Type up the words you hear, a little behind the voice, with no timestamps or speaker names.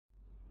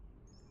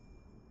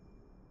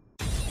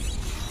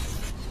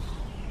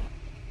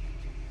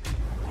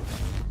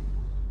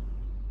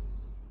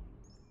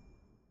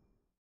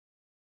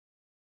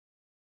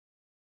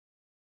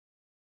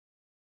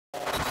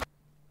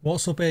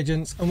What's up,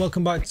 agents, and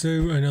welcome back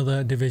to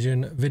another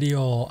Division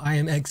video. I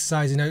am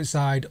exercising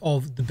outside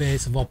of the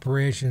base of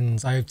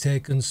operations. I have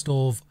taken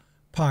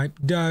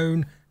Stovepipe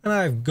down and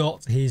I've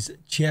got his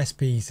chest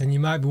piece, and you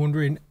might be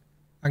wondering,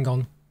 hang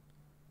on,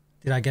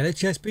 did I get a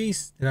chest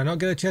piece? Did I not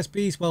get a chest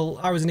piece? Well,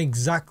 I was in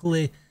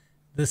exactly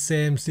the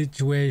same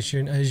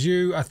situation as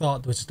you. I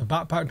thought it was just a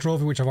backpack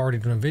trophy, which I've already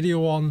done a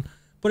video on,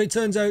 but it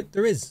turns out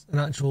there is an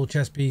actual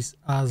chest piece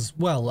as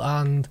well.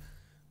 And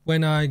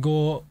when I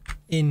go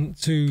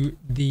into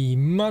the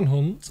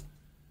manhunt,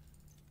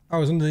 I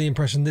was under the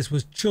impression this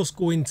was just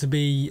going to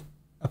be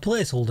a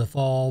placeholder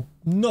for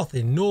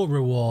nothing, no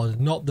reward,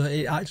 not that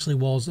it actually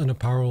was an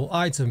apparel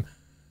item.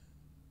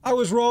 I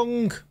was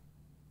wrong,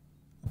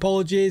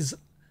 apologies,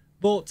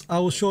 but I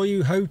will show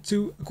you how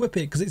to equip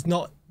it because it's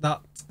not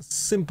that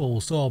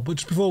simple. But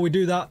just before we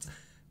do that,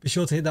 be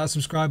sure to hit that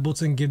subscribe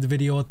button, give the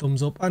video a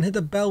thumbs up and hit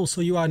the bell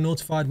so you are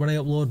notified when I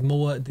upload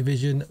more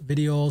Division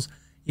videos.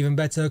 Even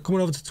better,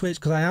 coming over to Twitch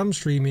because I am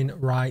streaming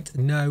right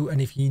now, and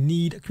if you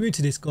need a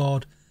community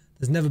Discord,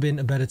 there's never been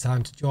a better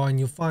time to join.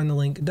 You'll find the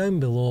link down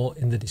below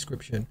in the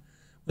description.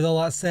 With all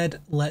that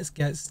said, let's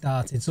get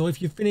started. So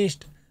if you've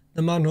finished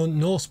the manhunt,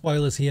 no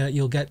spoilers here,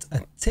 you'll get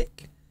a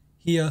tick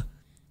here,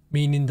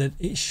 meaning that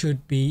it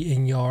should be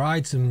in your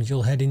items.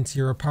 You'll head into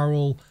your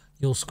apparel,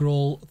 you'll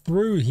scroll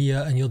through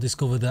here and you'll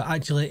discover that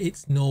actually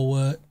it's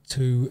nowhere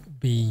to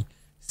be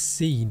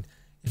seen.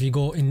 If you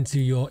go into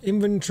your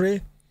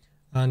inventory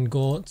and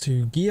go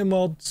to gear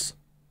mods,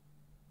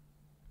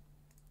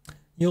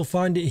 you'll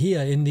find it here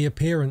in the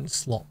appearance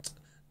slot,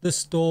 the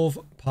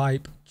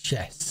Stovepipe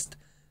chest.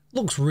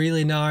 Looks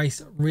really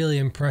nice, really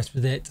impressed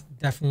with it.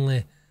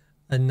 Definitely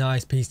a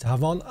nice piece to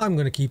have on. I'm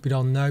going to keep it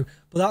on now,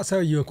 but that's how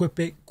you equip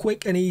it.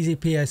 Quick and easy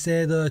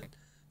PSA there.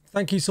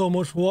 Thank you so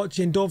much for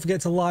watching. Don't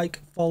forget to like,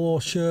 follow,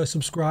 share,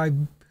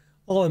 subscribe,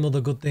 all them other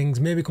good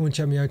things. Maybe come and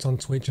check me out on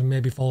Twitch and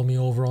maybe follow me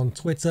over on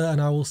Twitter, and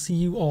I will see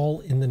you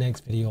all in the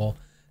next video.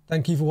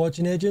 Thank you for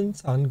watching,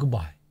 agents, and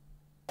goodbye.